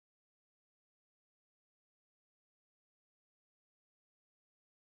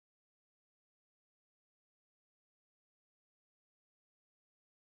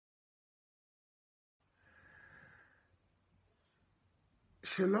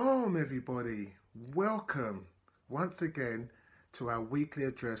Shalom, everybody. Welcome once again to our weekly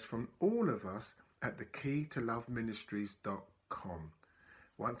address from all of us at thekeytoloveministries.com.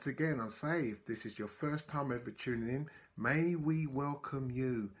 Once again, I'll say, if this is your first time ever tuning in, may we welcome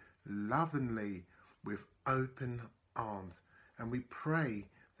you lovingly with open arms. And we pray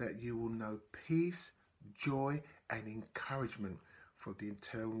that you will know peace, joy, and encouragement for the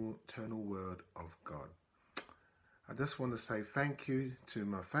eternal word of God. I just want to say thank you to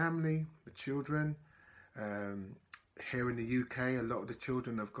my family, the children. Here in the UK, a lot of the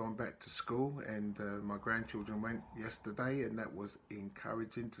children have gone back to school, and my grandchildren went yesterday, and that was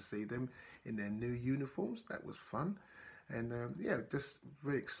encouraging to see them in their new uniforms. That was fun. And yeah, just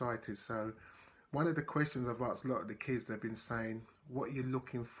very excited. So one of the questions I've asked a lot of the kids, they've been saying, what are you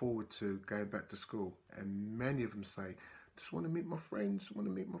looking forward to going back to school? And many of them say, just want to meet my friends,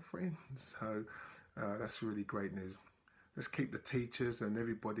 So that's really great news. Let's keep the teachers and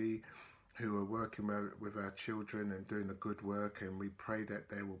everybody who are working with our children and doing the good work, and we pray that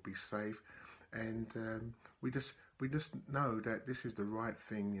they will be safe. And we just know that this is the right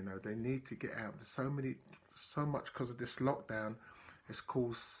thing. You know, they need to get out. So much because of this lockdown has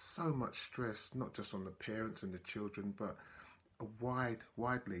caused so much stress, not just on the parents and the children, but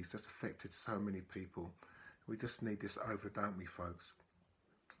widely. It's just affected so many people. We just need this over, don't we, folks?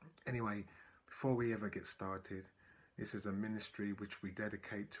 Anyway, before we ever get started, this is a ministry which we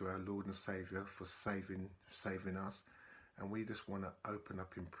dedicate to our Lord and Saviour for saving us. And we just want to open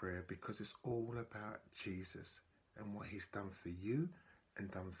up in prayer because it's all about Jesus and what he's done for you and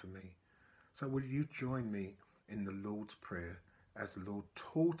done for me. So will you join me in the Lord's Prayer as the Lord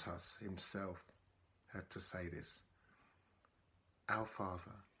taught us himself how to say this? Our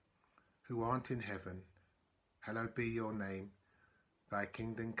Father, who art in heaven, hallowed be your name. Thy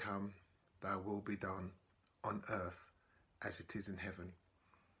kingdom come, thy will be done, on earth as it is in heaven.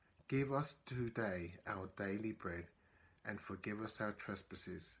 Give us today our daily bread, and forgive us our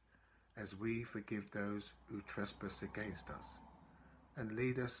trespasses, as we forgive those who trespass against us. And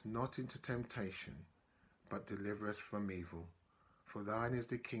lead us not into temptation, but deliver us from evil. For thine is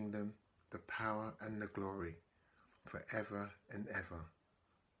the kingdom, the power, and the glory, forever and ever.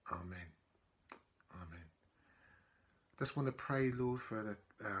 Amen. Amen. Just want to pray, Lord, for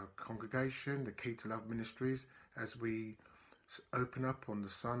our congregation, the Key to Love Ministries, as we open up on the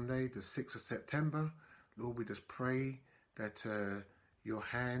Sunday, the 6th of September. Lord, we just pray that your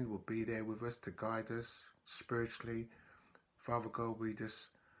hand will be there with us to guide us spiritually. Father God, we just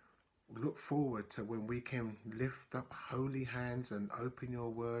look forward to when we can lift up holy hands and open your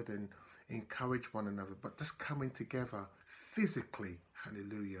word and encourage one another, but just coming together physically,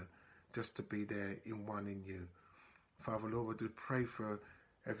 hallelujah, just to be there in one in you. Father Lord, we do pray for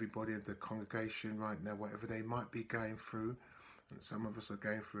everybody of the congregation right now, whatever they might be going through. And some of us are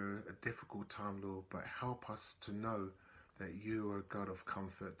going through a difficult time, Lord, but help us to know that you are a God of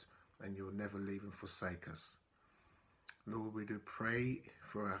comfort and you will never leave and forsake us. Lord, we do pray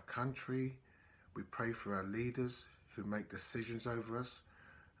for our country. We pray for our leaders who make decisions over us.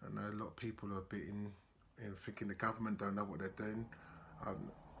 I know a lot of people are a bit thinking the government don't know what they're doing. I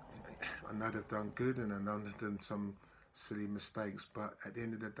know they've done good, and I know they've done some silly mistakes, but at the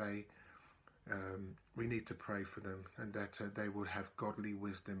end of the day, we need to pray for them, and that they will have godly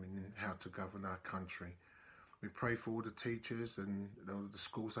wisdom in how to govern our country. We pray for all the teachers and all the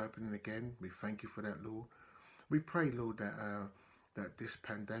schools opening again. We thank you for that, Lord. We pray, Lord, that this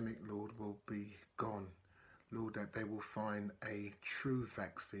pandemic, Lord, will be gone. Lord, that they will find a true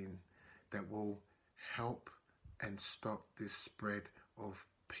vaccine that will help and stop this spread of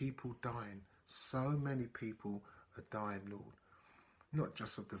people dying. So many people are dying, Lord. Not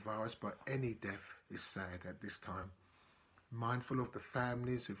just of the virus, but any death is sad at this time. Mindful of the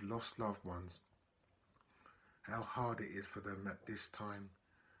families who've lost loved ones, how hard it is for them at this time.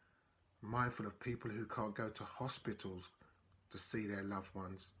 Mindful of people who can't go to hospitals to see their loved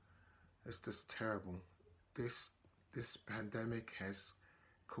ones. It's just terrible. This pandemic has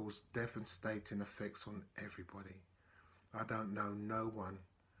caused devastating effects on everybody. I don't know no one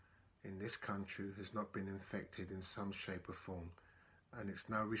in this country who's not been infected in some shape or form. And it's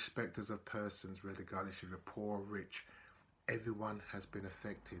no respecters of persons, regardless if you're poor or rich. Everyone has been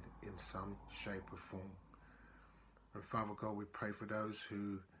affected in some shape or form. And Father God, we pray for those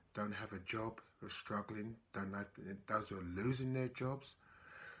who don't have a job, who are struggling, those who are losing their jobs.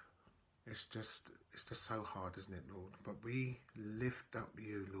 It's just so hard, isn't it, Lord? But we lift up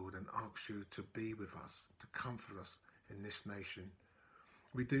you, Lord, and ask you to be with us, to comfort us in this nation.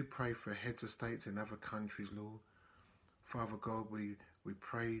 We do pray for heads of states in other countries, Lord. Father God, we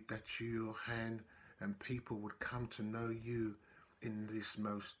pray that your hand and people would come to know you in this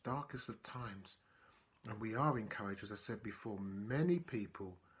most darkest of times. And we are encouraged, as I said before, many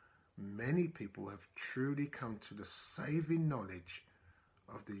people have truly come to the saving knowledge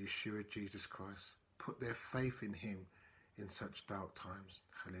of the Yeshua Jesus Christ, put their faith in him in such dark times.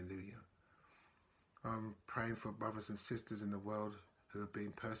 Hallelujah. I'm praying for brothers and sisters in the world who have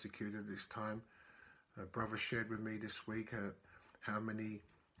been persecuted at this time. A brother shared with me this week how many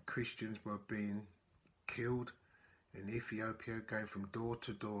Christians were being killed in Ethiopia, going from door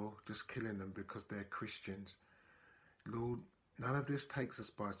to door, just killing them because they're Christians. Lord, none of this takes us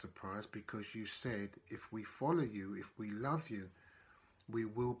by surprise, because you said if we follow you, if we love you, we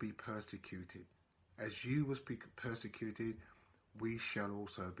will be persecuted. As you was persecuted, we shall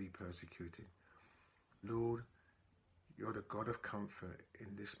also be persecuted. Lord, you're the God of comfort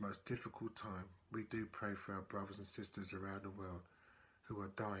in this most difficult time. We do pray for our brothers and sisters around the world who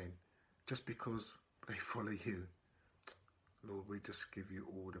are dying just because they follow you. Lord, we just give you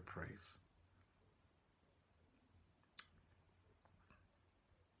all the praise.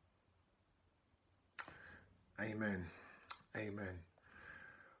 Amen. Amen.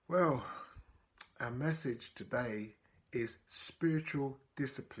 Well, our message today is spiritual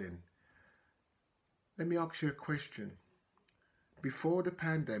discipline. Let me ask you a question. Before the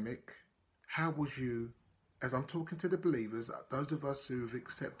pandemic, how was you, as I'm talking to the believers, those of us who have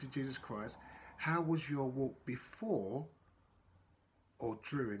accepted Jesus Christ, how was your walk before or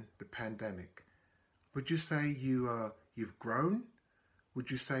during the pandemic? Would you say you've grown? Would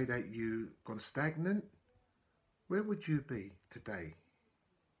you say that you've gone stagnant? Where would you be today?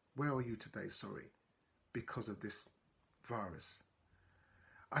 Where are you today, because of this virus?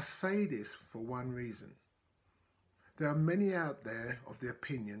 I say this for one reason. There are many out there of the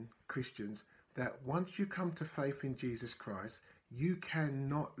opinion, Christians, that once you come to faith in Jesus Christ, you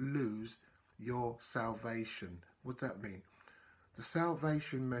cannot lose your salvation. What does that mean? The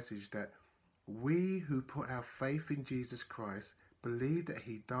salvation message that we who put our faith in Jesus Christ, believe that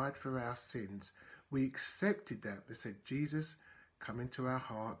he died for our sins, we accepted that. We said, Jesus, come into our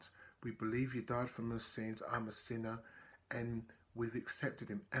heart. We believe you died for my sins. I'm a sinner. And we've accepted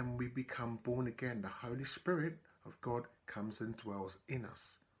him. And we become born again. The Holy Spirit of God comes and dwells in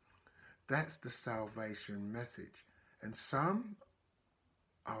us. That's the salvation message. And some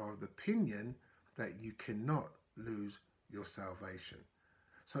are of the opinion that you cannot lose your salvation.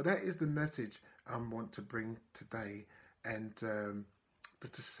 So that is the message I want to bring today. And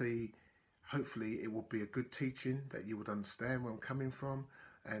just to see, hopefully it will be a good teaching, that you would understand where I'm coming from.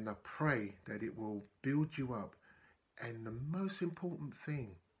 And I pray that it will build you up. And the most important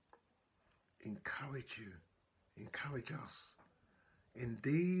thing, encourage you, encourage us in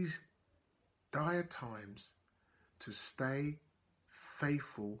these dire times to stay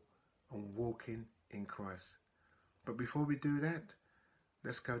faithful and walking in Christ. But before we do that,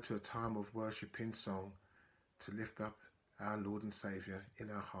 let's go to a time of worship in song to lift up our Lord and Saviour in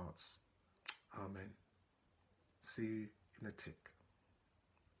our hearts. Amen. See you in a tick.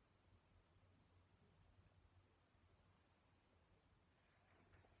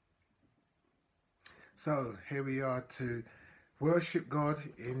 So here we are to worship God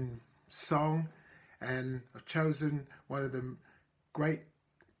in song, and I've chosen one of the great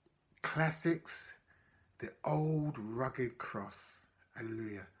classics, The Old Rugged Cross.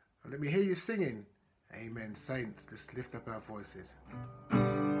 Hallelujah. Let me hear you singing. Amen. Saints, let's lift up our voices.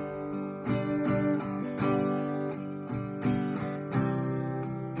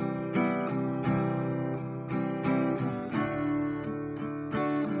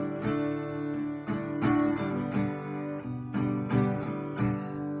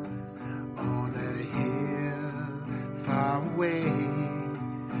 On a hill far away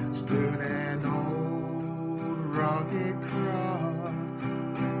stood an old rugged cross,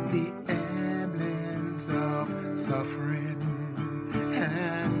 the emblems of suffering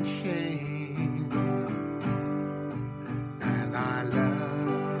and shame. And I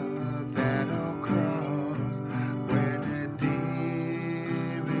love that old cross where the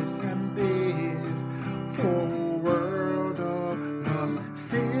dearest and best for a world of lost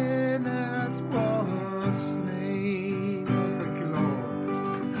sinners was slain. Thank you, Lord.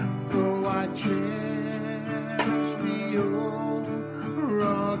 Though I cherish the old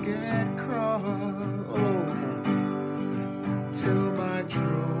rugged cross, till my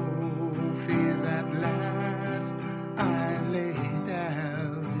trophies at last I lay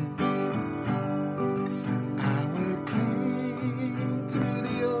down, I will cling to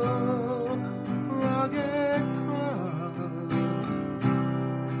the old rugged cross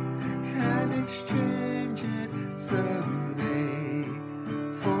and exchange it someday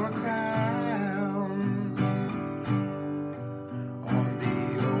for a crown.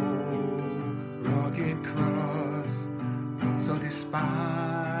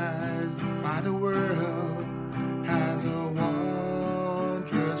 despised by the world, has a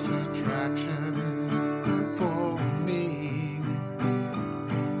wondrous attraction for me.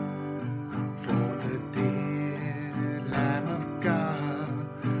 For the dear Lamb of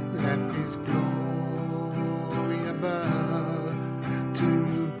God left his glory above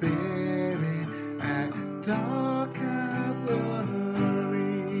to bear it at dark Calvary.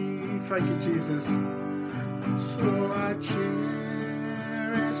 Thank you, Jesus. So I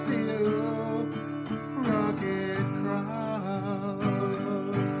cherish the old rugged cross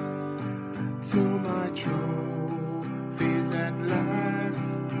till my trophies at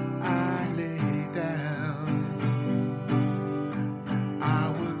last I lay down. I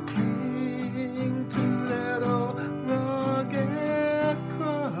will cling to that old rugged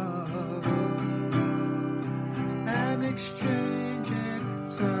cross and exchange it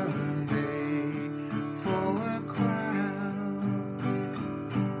someday for a crown.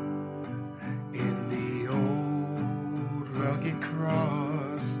 In the old rugged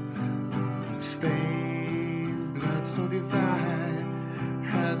cross, stained blood so divine,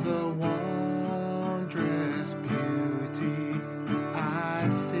 has a wondrous beauty I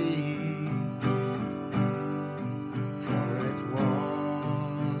see. For it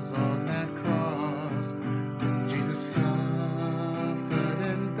was on that cross Jesus suffered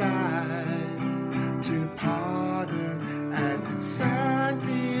and died to pardon and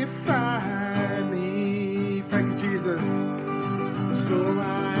sanctify me. Thank you, Jesus. So I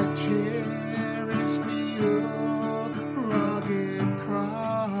cherish the old rugged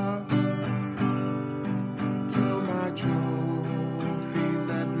cross till my trophies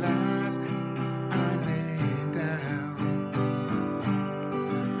at last I lay down.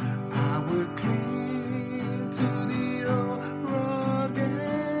 I would cling to the old rugged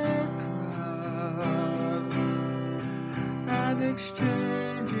cross and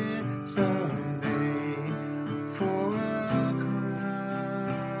exchange it someday for a crown.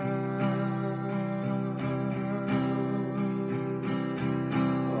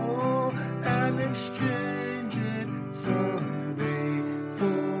 Oh, and exchange it someday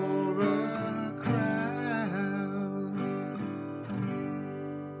for a crown.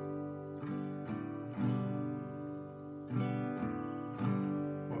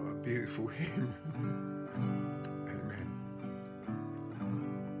 What a beautiful hymn. Amen.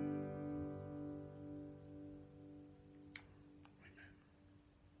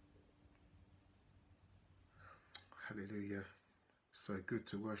 Hallelujah. So good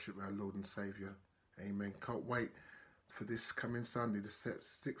to worship our Lord and Saviour. Amen. Can't wait for this coming Sunday, the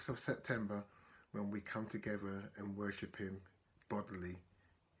 6th of September, when we come together and worship him bodily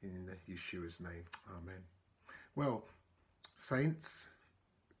in Yeshua's name. Amen. Well, saints,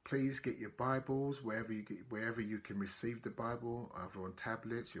 please get your Bibles wherever you can receive the Bible, either on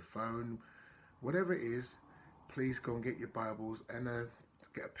tablets, your phone, whatever it is. Please go and get your Bibles and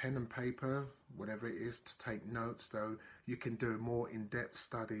get a pen and paper, whatever it is, to take notes so you can do a more in-depth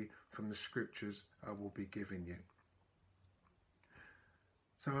study from the scriptures I will be giving you.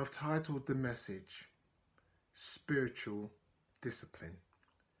 So I've titled the message, Spiritual Discipline.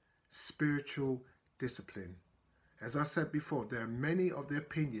 Spiritual discipline. As I said before, there are many of the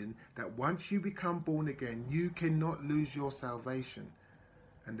opinion that once you become born again, you cannot lose your salvation.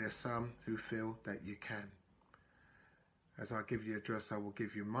 And there's some who feel that you can. As I give you address, I will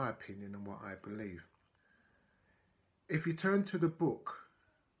give you my opinion and what I believe. If you turn to the book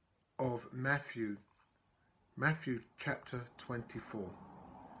of Matthew chapter 24,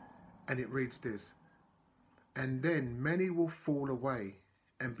 and it reads this: and then many will fall away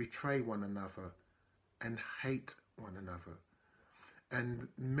and betray one another and hate one another. And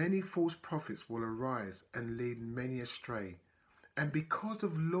many false prophets will arise and lead many astray. And because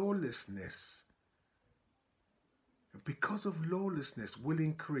of lawlessness will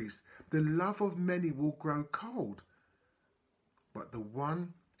increase, the love of many will grow cold. But the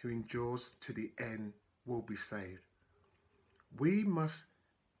one who endures to the end will be saved. We must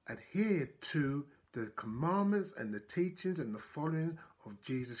adhere to the commandments and the teachings and the following of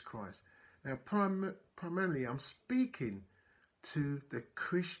Jesus Christ. Now, primarily, I'm speaking to the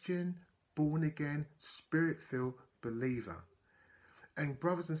Christian, born-again, spirit-filled believer. And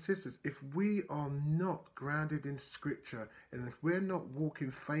brothers and sisters, if we are not grounded in Scripture and if we're not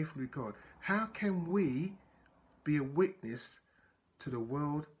walking faithfully with God, how can we be a witness to the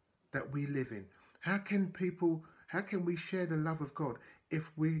world that we live in? How can we share the love of God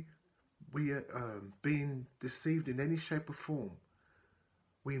if we are being deceived in any shape or form?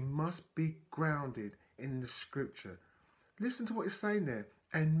 We must be grounded in the Scripture. Listen to what it's saying there.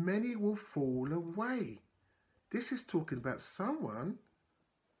 And many will fall away This is talking about someone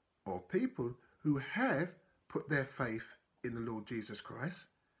or people who have put their faith in the Lord Jesus Christ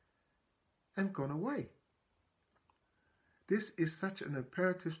and gone away. This is such an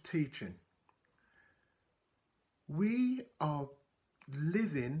imperative teaching. We are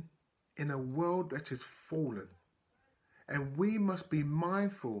living in a world that is fallen, and we must be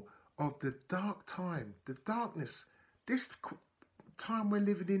mindful of the dark time, the darkness. This time we're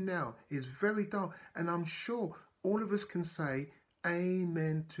living in now is very dark, and I'm sure all of us can say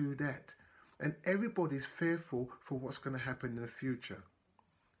amen to that. And everybody's fearful for what's going to happen in the future.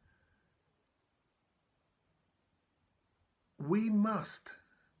 We must,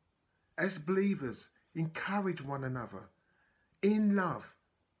 as believers, encourage one another in love.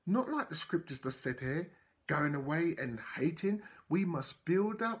 Not like the scriptures just said here, going away and hating. We must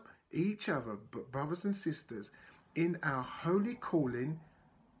build up each other, brothers and sisters, in our holy calling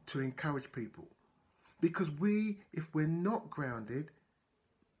to encourage people. Because if we're not grounded,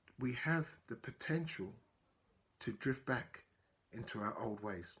 we have the potential to drift back into our old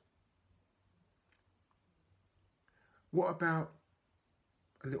ways. What about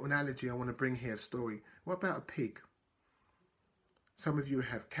a little analogy I want to bring here, a story? What about a pig? Some of you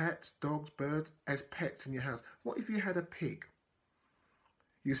have cats, dogs, birds as pets in your house. What if you had a pig?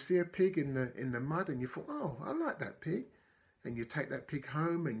 You see a pig in the mud and you thought, oh, I like that pig. And you take that pig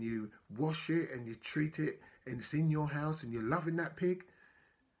home and you wash it and you treat it and it's in your house and you're loving that pig.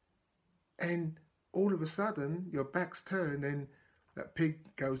 And all of a sudden your back's turned and that pig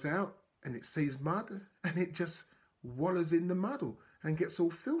goes out and it sees mud and it just wallows in the muddle and gets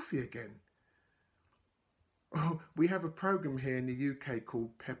all filthy again. Oh, we have a program here in the UK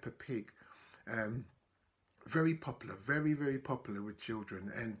called Peppa Pig. Very popular, very, very popular with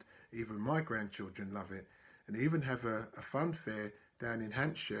children, and even my grandchildren love it. And they even have a fun fair down in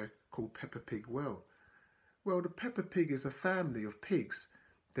Hampshire called Peppa Pig Well. Well, the Peppa Pig is a family of pigs.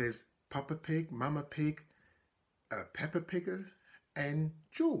 There's Papa Pig, Mama Pig, Peppa Pigger, and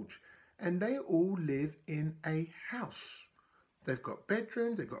George. And they all live in a house. They've got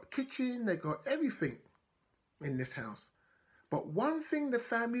bedrooms, they've got a kitchen, they've got everything in this house. But one thing the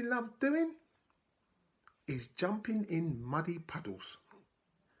family love doing is jumping in muddy puddles.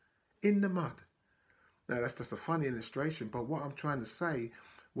 In the mud. Now that's just a funny illustration, but what I'm trying to say,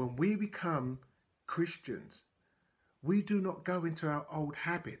 when we become Christians, we do not go into our old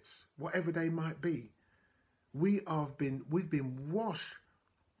habits, whatever they might be. We've been washed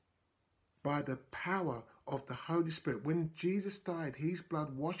by the power of the Holy Spirit. When Jesus died, his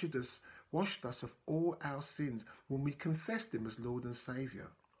blood washed us of all our sins when we confessed him as Lord and Saviour.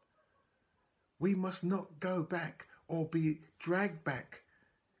 We must not go back or be dragged back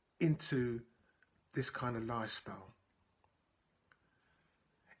into this kind of lifestyle.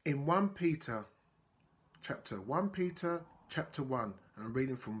 In 1 Peter chapter 1, and I'm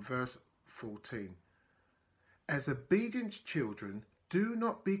reading from verse 14. As obedient children, do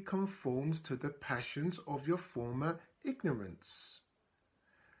not be conformed to the passions of your former ignorance.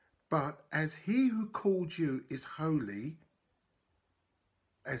 But as he who called you is holy,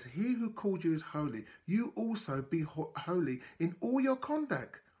 you also be holy in all your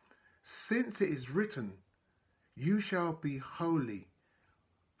conduct, since it is written, you shall be holy,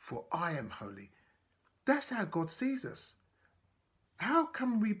 for I am holy. That's how God sees us. How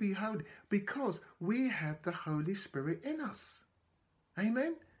can we be holy? Because we have the Holy Spirit in us.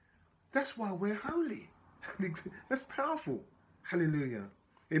 Amen? That's why we're holy. That's powerful. Hallelujah.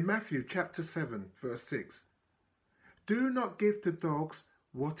 In Matthew chapter 7, verse 6. Do not give to dogs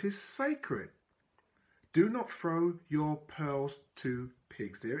what is sacred. Do not throw your pearls to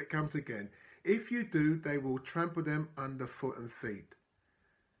pigs. There it comes again. If you do, they will trample them underfoot and feet.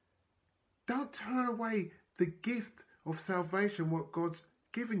 Don't turn away the gift of salvation, what God's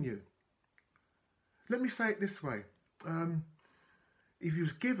given you. Let me say it this way. If you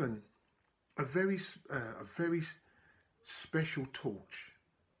was given a very special torch,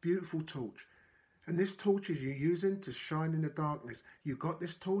 beautiful torch, and this torch is you're using to shine in the darkness. You got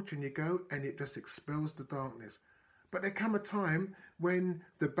this torch and you go and it just expels the darkness. But there come a time when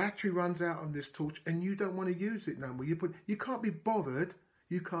the battery runs out on this torch and you don't want to use it no more. You can't be bothered.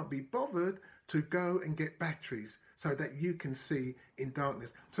 You can't be bothered to go and get batteries so that you can see in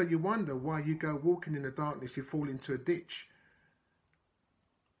darkness. So you wonder why you go walking in the darkness, you fall into a ditch.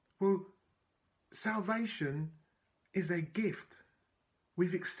 Well, salvation is a gift.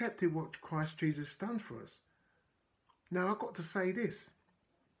 We've accepted what Christ Jesus has done for us. Now, I've got to say this.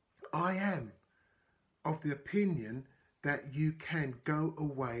 I am of the opinion that you can go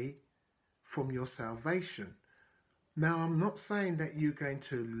away from your salvation. Now, I'm not saying that you're going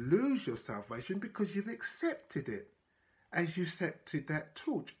to lose your salvation because you've accepted it, as you accepted that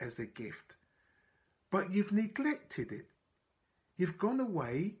torch as a gift, but you've neglected it. You've gone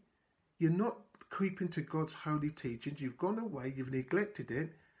away. You're not creeping to God's holy teachings. You've gone away. You've neglected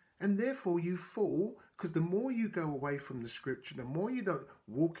it. And therefore you fall, because the more you go away from the scripture, the more you don't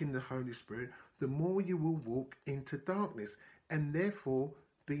walk in the Holy Spirit, the more you will walk into darkness and therefore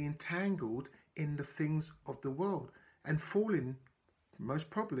be entangled in the things of the world and falling most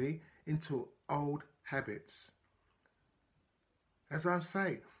probably into old habits. As I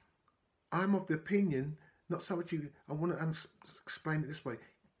say, I'm of the opinion, not so much I want to explain it this way.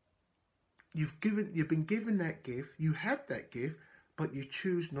 You've been given that gift, you have that gift, but you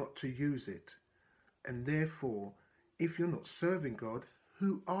choose not to use it. And therefore, if you're not serving God,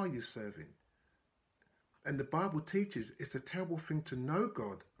 who are you serving? And the Bible teaches it's a terrible thing to know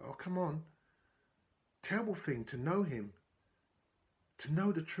God. Oh, come on. Terrible thing to know him, to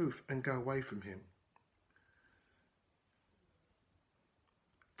know the truth and go away from him.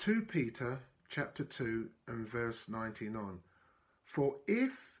 2 Peter chapter 2 and verse 19 on. For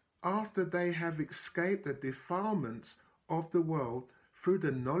if after they have escaped the defilements of the world through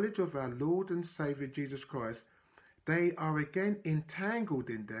the knowledge of our Lord and Saviour Jesus Christ, they are again entangled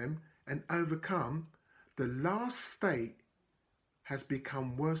in them and overcome, the last state has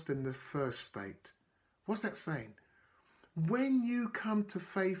become worse than the first state. What's that saying? When you come to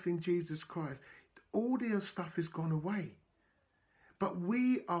faith in Jesus Christ, all the other stuff has gone away. But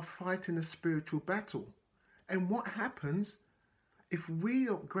we are fighting a spiritual battle. And what happens? If we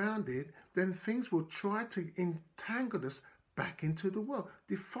are grounded, then things will try to entangle us back into the world.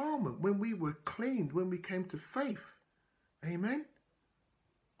 Defilement, when we were cleaned, when we came to faith. Amen?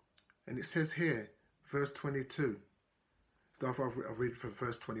 And it says here, verse 22. I'll read from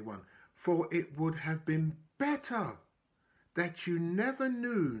verse 21. For it would have been better that you never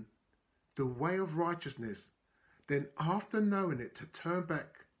knew the way of righteousness than after knowing it to turn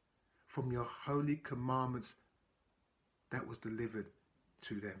back from your holy commandments that was delivered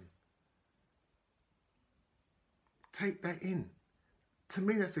to them. Take that in. To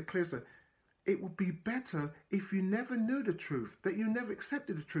me, that's a clear sign. It would be better if you never knew the truth, that you never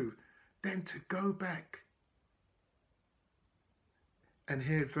accepted the truth, than to go back. And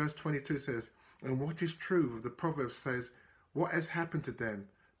here verse 22 says, and what is true of the proverb says, what has happened to them?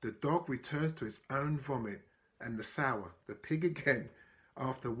 The dog returns to its own vomit, and the sow, the pig again,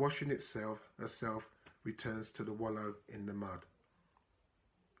 after washing herself, returns to the wallow in the mud.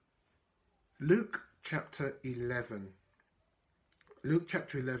 Luke chapter 11. Luke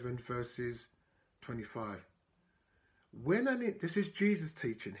chapter 11 verses 25. This is Jesus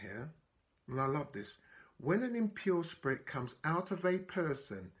teaching here, and I love this. When an impure spirit comes out of a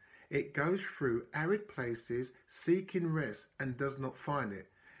person, it goes through arid places seeking rest and does not find it.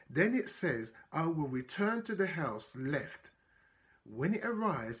 Then it says, I will return to the house left. When it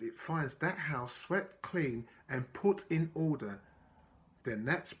arrives, it finds that house swept clean and put in order. Then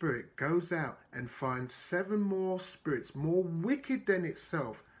that spirit goes out and finds 7 more spirits more wicked than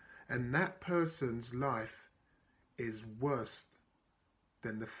itself, and that person's life is worse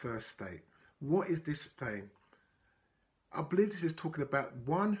than the first state. What is this saying? I believe this is talking about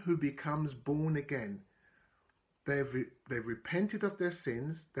one who becomes born again. They've repented of their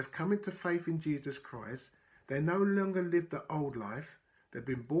sins. They've come into faith in Jesus Christ. They no longer live the old life. They've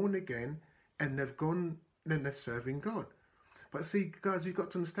been born again, and they've gone and they're serving God. But see, guys, you've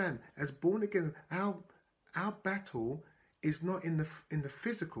got to understand, as born again, our battle is not in the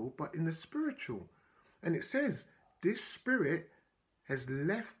physical, but in the spiritual. And it says this spirit has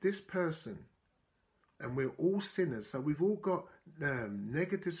left this person, and we're all sinners. So we've all got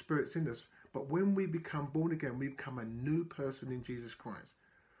negative spirits in us. But when we become born again, we become a new person in Jesus Christ.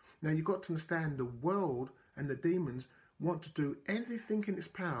 Now, you've got to understand the world and the demons want to do everything in its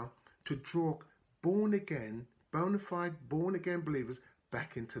power to draw born again, bona fide born again believers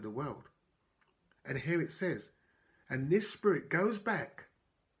back into the world. And here it says, and this spirit goes back,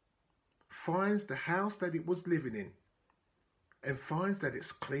 finds the house that it was living in, and finds that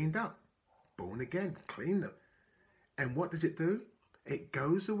it's cleaned up, born again, cleaned up. And what does it do? It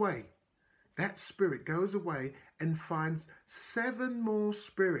goes away. That spirit goes away and finds 7 more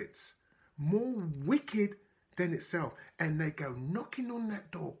spirits, more wicked than itself. And they go knocking on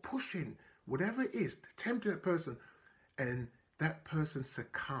that door, pushing, whatever it is, tempting that person. And that person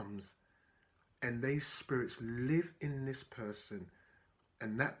succumbs. And these spirits live in this person.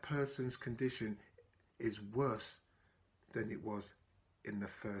 And that person's condition is worse than it was in the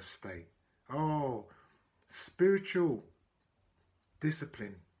first state. Oh, spiritual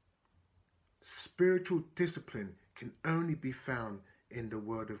discipline. Spiritual discipline can only be found in the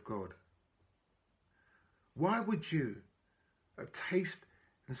Word of God. Why would you have tasted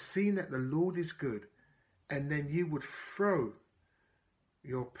and seen that the Lord is good, and then you would throw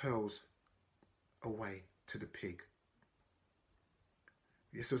your pearls away to the pig?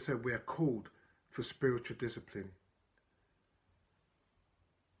 Yes, I said we are called for spiritual discipline.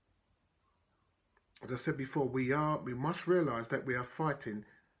 As I said before, we must realize that we are fighting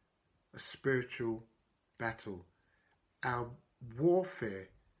a spiritual battle. Our warfare,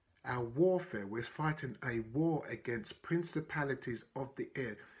 we're fighting a war against principalities of the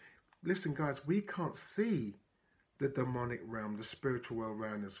air. Listen, guys, we can't see the demonic realm, the spiritual world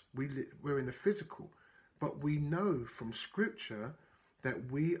around us. We're in the physical, but we know from Scripture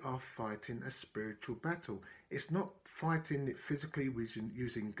that we are fighting a spiritual battle. It's not fighting it physically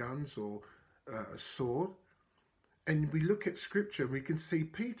using guns or a sword. And we look at Scripture and we can see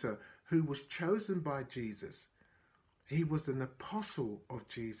Peter, who was chosen by Jesus. He was an apostle of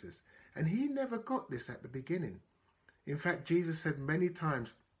Jesus, and he never got this at the beginning. In fact, Jesus said many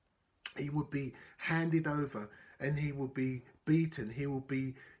times he would be handed over and he will be beaten, he will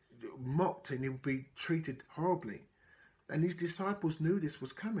be mocked, and he will be treated horribly. And his disciples knew this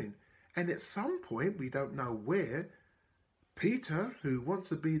was coming. And at some point, we don't know where, Peter, who wants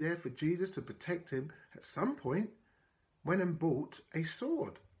to be there for Jesus to protect him, at some point went and bought a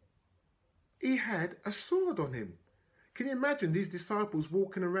sword. He had a sword on him. Can you imagine these disciples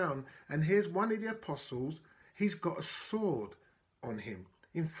walking around, and here's one of the apostles, he's got a sword on him.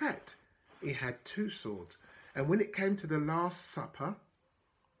 In fact, he had two swords. And when it came to the Last Supper,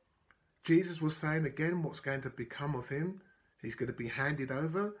 Jesus was saying again what's going to become of him. He's going to be handed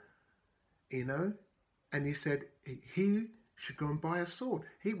over, and he said he should go and buy a sword.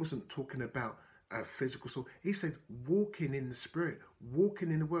 He wasn't talking about a physical sword. He said walking in the Spirit, walking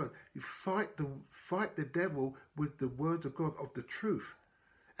in the Word. You fight the devil with the words of God, of the truth.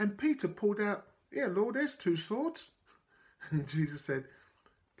 And Peter pulled out, yeah, Lord, there's two swords. And Jesus said,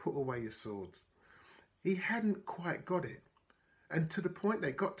 put away your swords. He hadn't quite got it. And to the point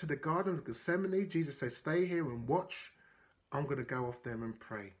they got to the Garden of Gethsemane, Jesus said, stay here and watch. I'm going to go off there and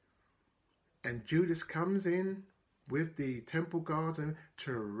pray. And Judas comes in with the temple guards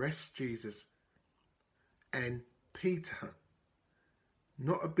to arrest Jesus. And Peter,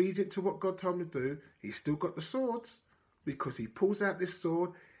 not obedient to what God told him to do, he still got the swords, because he pulls out this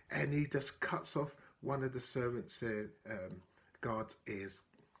sword and he just cuts off one of the servants' guard's ears,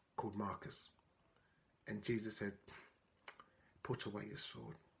 called Marcus. And Jesus said, put away your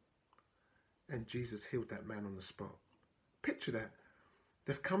sword. And Jesus healed that man on the spot. Picture that.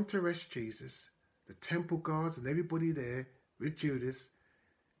 They've come to arrest Jesus. The temple guards and everybody there with Judas.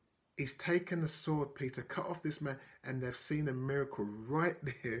 He's taken a sword, Peter, cut off this man, and they've seen a miracle right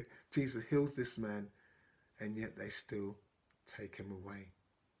there. Jesus heals this man, and yet they still take him away.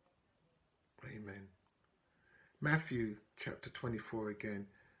 Amen. Matthew chapter 24 again.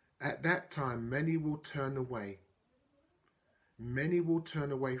 At that time, many will turn away. Many will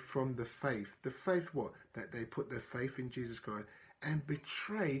turn away from the faith. The faith what? That they put their faith in Jesus Christ, and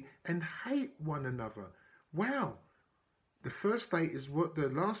betray and hate one another. Wow. The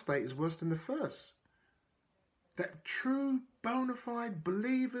last state is worse than the first. That true bona fide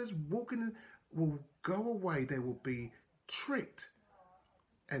believers walking will go away. They will be tricked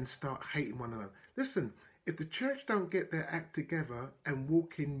and start hating one another. Listen, if the church don't get their act together and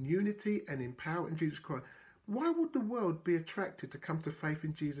walk in unity and in power in Jesus Christ, why would the world be attracted to come to faith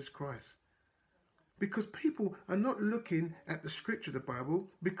in Jesus Christ? Because people are not looking at the Scripture, the Bible,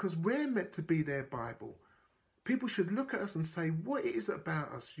 because we're meant to be their Bible. People should look at us and say, what is it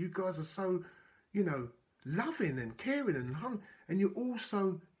about us? You guys are so, loving and caring and you're all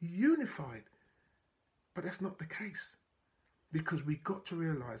so unified. But that's not the case. Because we've got to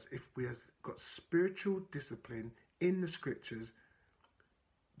realize if we have got spiritual discipline in the Scriptures,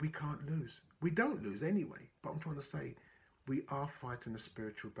 we can't lose. We don't lose anyway. But I'm trying to say we are fighting a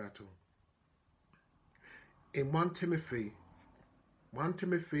spiritual battle. In 1 Timothy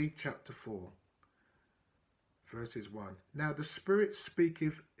chapter 4, verses 1. Now the Spirit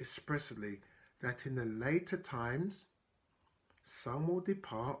speaketh expressly that in the later times some will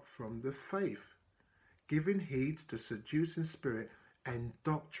depart from the faith, giving heed to seducing spirit and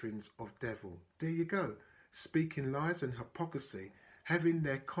doctrines of devil. There you go. Speaking lies and hypocrisy, having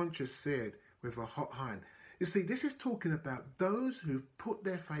their conscience seared with a hot iron. You see, this is talking about those who've put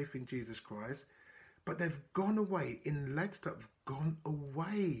their faith in Jesus Christ, but they've gone away in later stuff, gone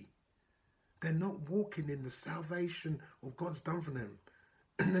away. They're not walking in the salvation of God's done for them.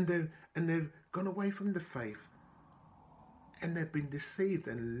 And they've gone away from the faith. And they've been deceived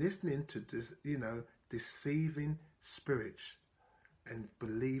and listening to this, deceiving spirits and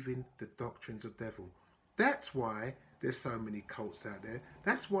believing the doctrines of devil. That's why there's so many cults out there.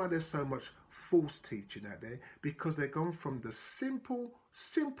 That's why there's so much false teaching out there, because they've gone from the simple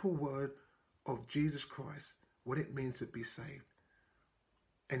word of Jesus Christ, what it means to be saved,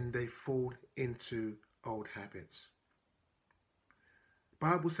 and they fall into old habits.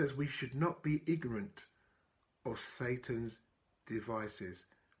 Bible says we should not be ignorant of Satan's devices.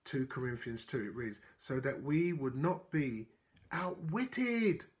 2 Corinthians 2, it reads, so that we would not be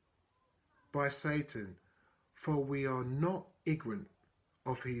outwitted by Satan, for we are not ignorant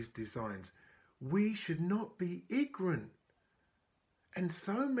of his designs. We should not be ignorant. And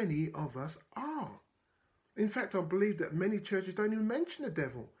so many of us are. In fact, I believe that many churches don't even mention the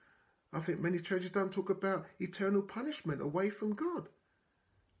devil. I think many churches don't talk about eternal punishment away from God.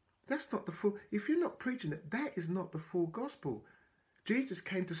 That's not the full, if you're not preaching it, that is not the full gospel. Jesus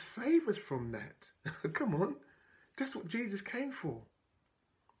came to save us from that. Come on. That's what Jesus came for.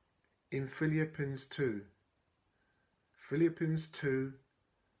 In Philippians 2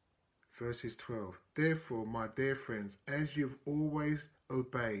 verses 12. Therefore, my dear friends, as you've always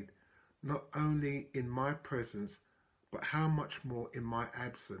obeyed, not only in my presence, but how much more in my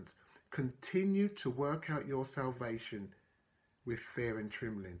absence, continue to work out your salvation with fear and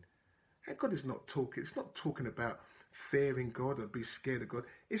trembling. And God is not talking, it's not talking about fearing God or be scared of God.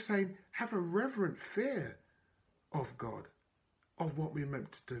 It's saying have a reverent fear of God, of what we're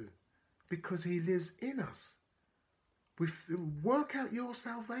meant to do, because he lives in us. Work out your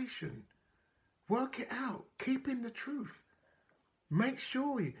salvation. Work it out. Keep in the truth. Make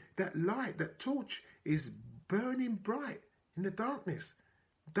sure that light, that torch is burning bright in the darkness.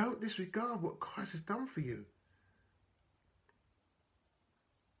 Don't disregard what Christ has done for you.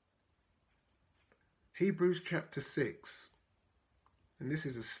 Hebrews chapter 6. And this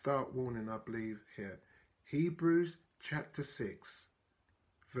is a stark warning, I believe, here. Hebrews chapter 6,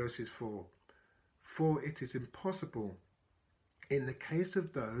 verses 4. For it is impossible in the case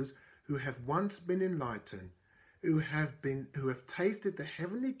of those who have once been enlightened, who have tasted the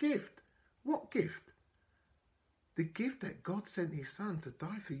heavenly gift. What gift? The gift that God sent his son to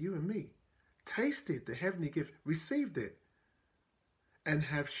die for you and me. Tasted the heavenly gift, received it, and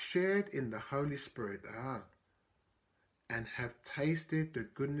have shared in the Holy Spirit. And have tasted the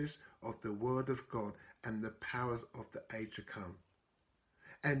goodness of the word of God and the powers of the age to come.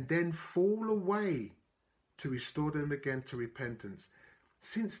 And then fall away to restore them again to repentance,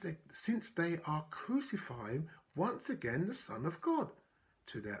 since they are crucifying once again the Son of God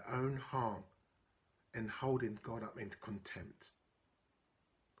to their own harm and holding God up in contempt.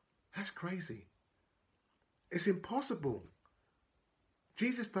 That's crazy. It's impossible.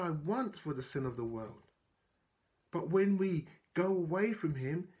 Jesus died once for the sin of the world. But when we go away from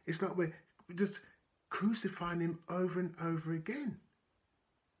him, it's like we're just crucifying him over and over again.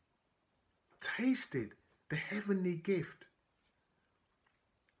 Tasted the heavenly gift.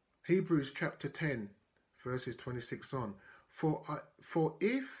 Hebrews chapter 10, verses 26 on. For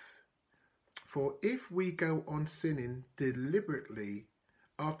if we go on sinning deliberately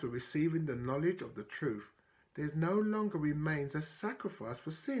after receiving the knowledge of the truth, there no longer remains a sacrifice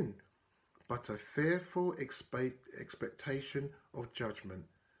for sin, but a fearful expectation of judgment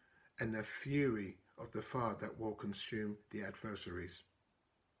and the fury of the fire that will consume the adversaries.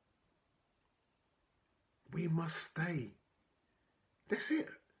 We must stay. That's it.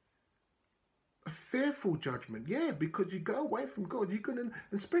 A fearful judgment. Yeah, because you go away from God. You're gonna, and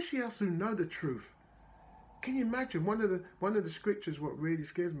especially us who know the truth. Can you imagine one of the scriptures? What really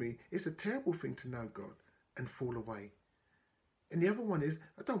scares me. It's a terrible thing to know God and fall away. And the other one is,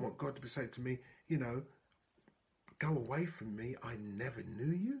 I don't want God to be saying to me, go away from me. I never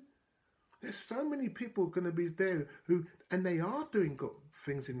knew you. There's so many people going to be there and they are doing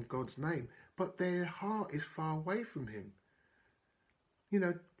things in God's name, but their heart is far away from him.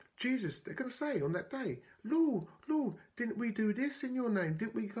 Jesus, they're going to say on that day, Lord, didn't we do this in your name?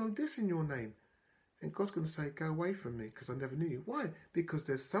 Didn't we go this in your name? And God's going to say, go away from me because I never knew you. Why? Because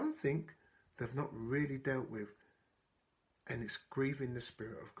there's something they've not really dealt with, and it's grieving the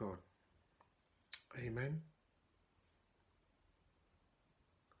Spirit of God. Amen.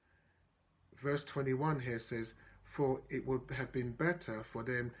 Verse 21 here says, for it would have been better for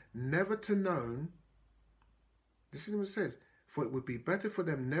them never to know. This is what it says. For it would be better for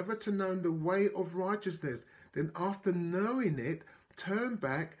them never to know the way of righteousness than after knowing it, turn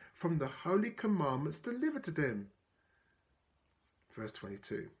back from the holy commandments delivered to them. Verse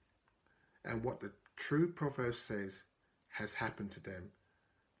 22. And what the true proverb says has happened to them.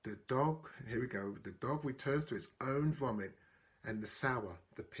 The dog, here we go, the dog returns to its own vomit, and the sow,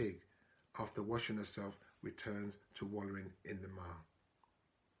 the pig, after washing herself, returns to wallowing in the mire.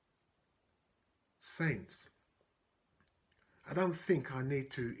 Saints, I don't think I need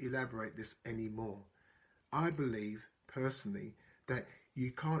to elaborate this anymore. I believe personally that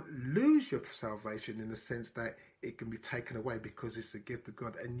you can't lose your salvation in the sense that it can be taken away because it's a gift of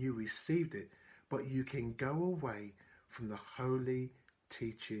God and you received it, but you can go away from the holy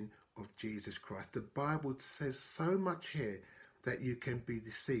teaching of Jesus Christ. The Bible says so much here that you can be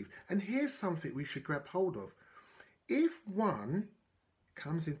deceived. And here's something we should grab hold of. If one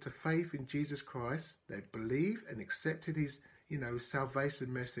comes into faith in Jesus Christ, they believe and accepted his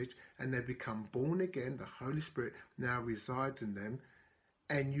salvation message, and they become born again, the Holy Spirit now resides in them,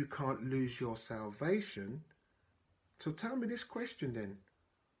 and you can't lose your salvation. So tell me this question then.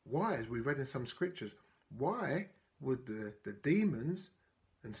 Why, as we read in some scriptures, why would the demons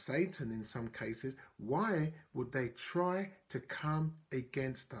and Satan in some cases, why would they try to come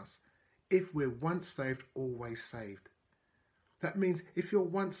against us if we're once saved, always saved? That means if you're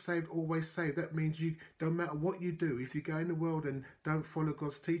once saved, always saved, that means you, no matter what you do, if you go in the world and don't follow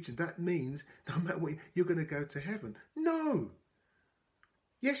God's teaching, that means no matter what, you're going to go to heaven. No.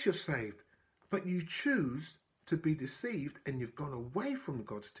 Yes, you're saved, but you choose to be deceived and you've gone away from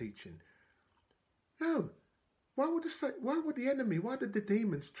God's teaching. No. Why would the enemy, why did the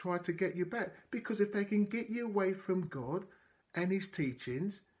demons try to get you back? Because if they can get you away from God and his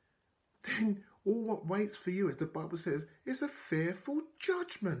teachings, then all what waits for you, as the Bible says, is a fearful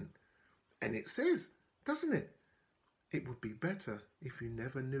judgment. And it says, doesn't it? It would be better if you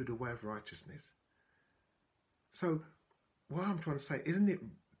never knew the way of righteousness. So what I'm trying to say, isn't it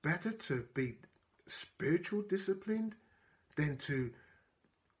better to be spiritual disciplined than to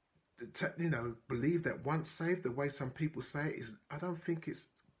believe that once saved, the way some people say it is, I don't think it's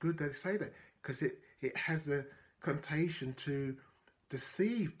good that they say that, because it has a connotation to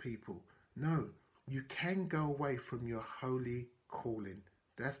deceive people. No, you can go away from your holy calling.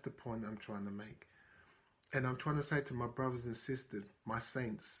 That's the point I'm trying to make. And I'm trying to say to my brothers and sisters, my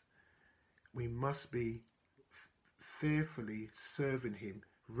saints, we must be fearfully serving him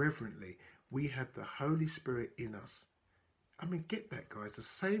reverently. We have the Holy Spirit in us. I mean, get that, guys. The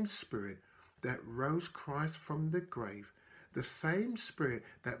same Spirit that rose Christ from the grave, the same Spirit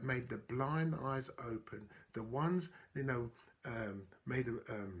that made the blind eyes open, the ones, made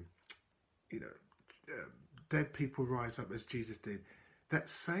dead people rise up as Jesus did. That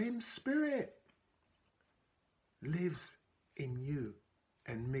same Spirit lives in you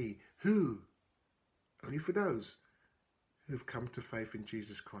and me, who, only for those who've come to faith in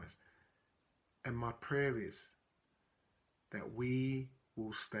Jesus Christ. And my prayer is that we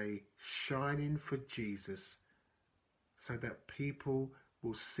will stay shining for Jesus so that people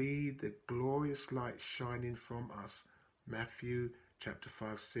will see the glorious light shining from us. Matthew chapter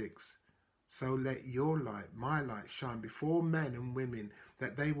 5:6. So let your light, my light, shine before men and women,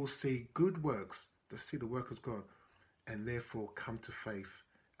 that they will see good works, to see the work of God, and therefore come to faith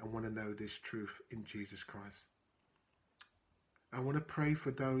and want to know this truth in Jesus Christ. I want to pray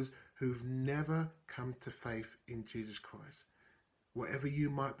for those who've never come to faith in Jesus Christ. Whatever you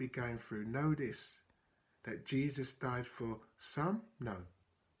might be going through, know this, that Jesus died for some? No.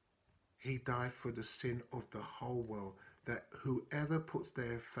 He died for the sin of the whole world, that whoever puts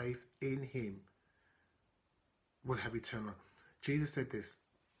their faith in him will have eternal life. Jesus said this,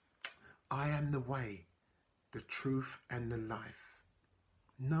 I am the way, the truth, and the life.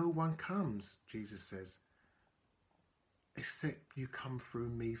 No one comes, Jesus says, except you come through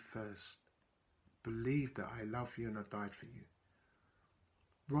me first. Believe that I love you and I died for you.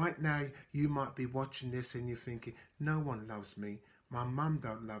 Right now, you might be watching this and you're thinking, no one loves me. My mum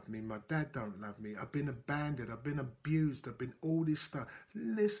don't love me. My dad don't love me. I've been abandoned. I've been abused. I've been all this stuff.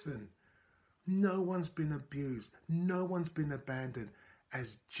 Listen, no one's been abused. No one's been abandoned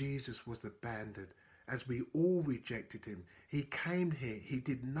as Jesus was abandoned, as we all rejected him. He came here. He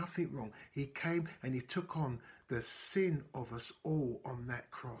did nothing wrong. He came and he took on the sin of us all on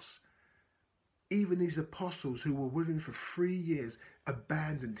that cross. Even his apostles who were with him for 3 years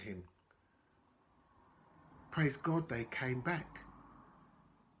abandoned him. Praise God, they came back.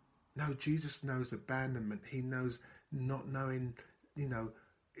 No, Jesus knows abandonment. He knows not knowing,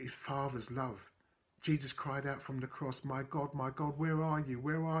 his Father's love. Jesus cried out from the cross, my God, where are you?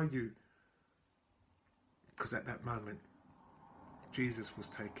 Where are you? Because at that moment, Jesus was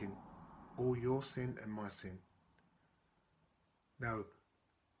taking all your sin and my sin. No,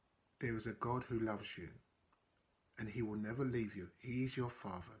 there is a God who loves you, and he will never leave you. He is your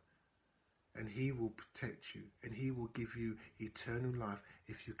Father, and he will protect you, and he will give you eternal life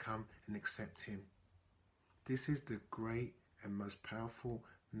if you come and accept him. This is the great and most powerful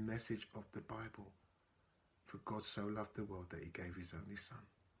message of the Bible. For God so loved the world that he gave his only son.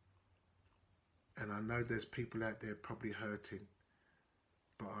 And I know there's people out there probably hurting,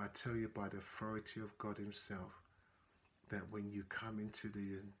 but I tell you by the authority of God himself, that when you come into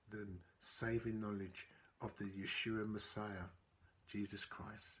the saving knowledge of the Yeshua Messiah, Jesus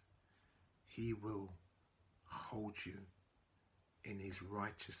Christ, he will hold you in his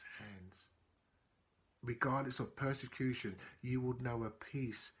righteous hands. Regardless of persecution, you would know a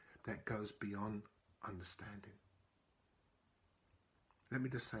peace that goes beyond understanding. Let me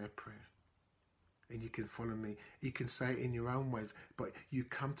just say a prayer, and you can follow me. You can say it in your own ways, but you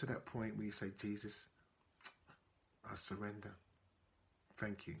come to that point where you say, Jesus, I surrender.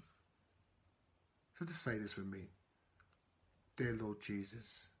 Thank you. So just say this with me. Dear Lord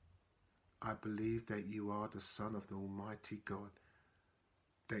Jesus, I believe that you are the Son of the Almighty God,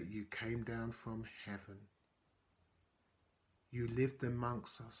 that you came down from heaven. You lived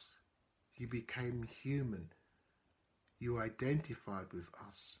amongst us. You became human. You identified with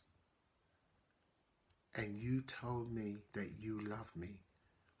us. And you told me that you love me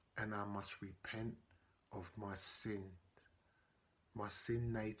and I must repent of my sin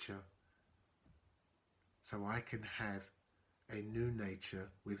nature, so I can have a new nature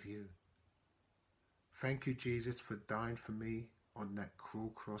with you. Thank you, Jesus, for dying for me on that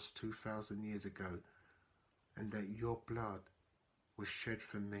cruel cross 2,000 years ago, and that your blood was shed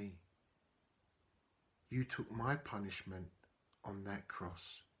for me. You took my punishment on that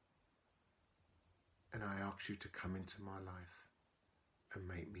cross, and I ask you to come into my life and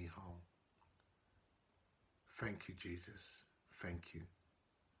make me whole. Thank you, Jesus. Thank you.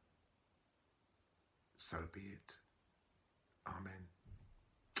 So be it. Amen.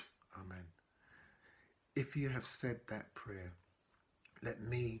 Amen. If you have said that prayer, let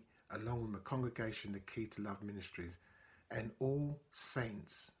me, along with my congregation, the Key to Love Ministries, and all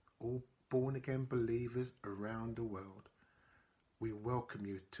saints, all born-again believers around the world, we welcome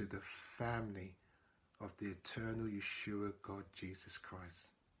you to the family of the eternal Yeshua God, Jesus Christ.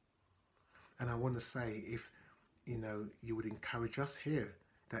 And I want to say, if you would encourage us here,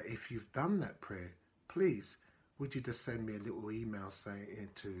 that if you've done that prayer, please, would you just send me a little email saying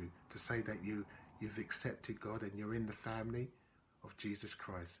to say that you've accepted God and you're in the family of Jesus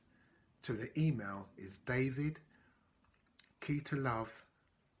Christ. So the email is David, Key to Love,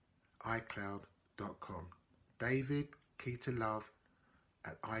 iCloud.com. David, Key to Love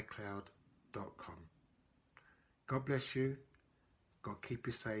at iCloud.com. God bless you. God keep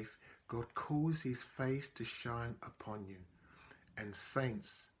you safe. God cause his face to shine upon you. And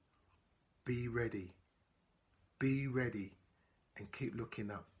saints, be ready. Be ready and keep looking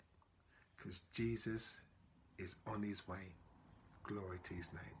up, because Jesus is on his way. Glory to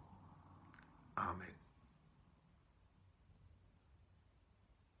his name. Amen.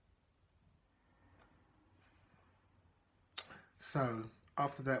 So,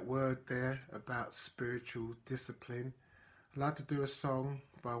 after that word there about spiritual discipline, I'd like to do a song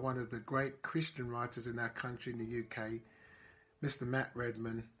by one of the great Christian writers in our country, in the UK, Mr. Matt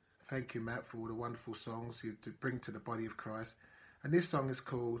Redman. Thank you, Matt, for all the wonderful songs you bring to the body of Christ. And this song is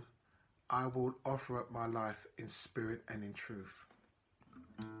called, I Will Offer Up My Life in Spirit and in Truth.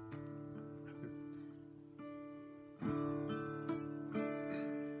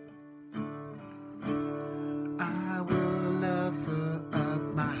 I will offer up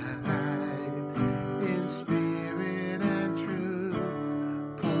my life in spirit and truth,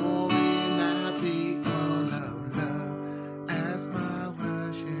 pouring out the oil of love as my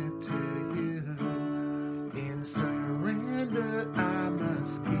worship to you. In surrender I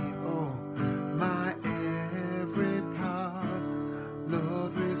must give all my every part.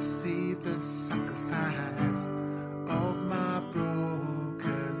 Lord, receive the sacrifice of my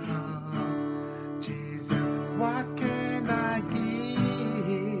broken heart. Jesus, what can I give?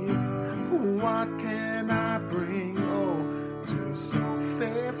 What can I bring? Oh, to so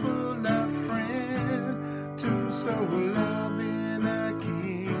faithful a friend, to so loving a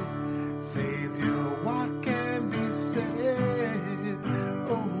King. Savior, what can be said?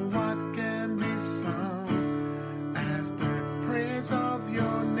 Oh, what can be sung as the praise of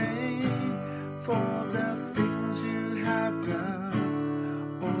your name for the things you have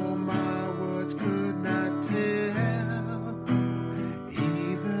done? Oh, my words could not tell,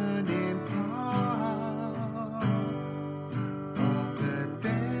 even in part.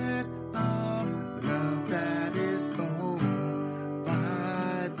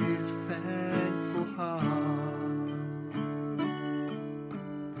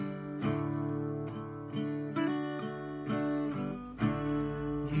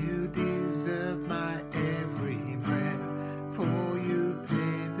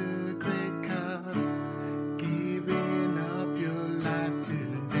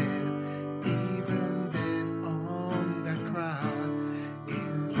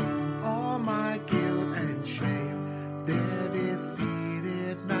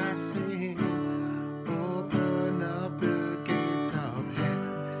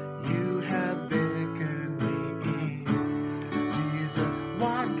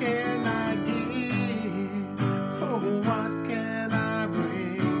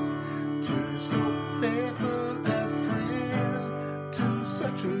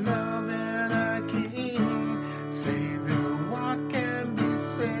 True love and a king, Savior, what can be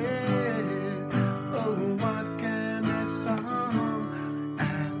said? Oh, what can be sung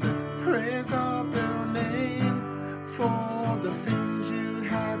as the praise of your name for the things you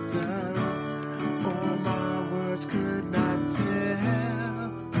have done? All my words could not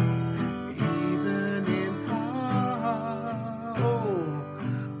tell, even in part. Oh,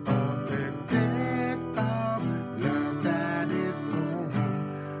 of the depth of love that is on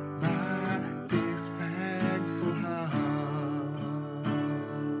my this thankful heart.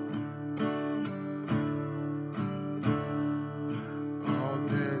 Of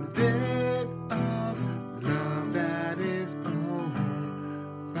the depth of love that is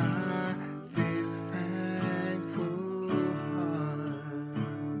on my this thankful heart.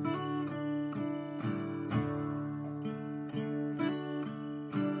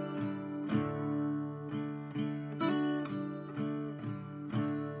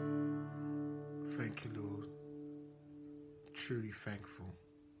 Thank you, Lord. Truly thankful.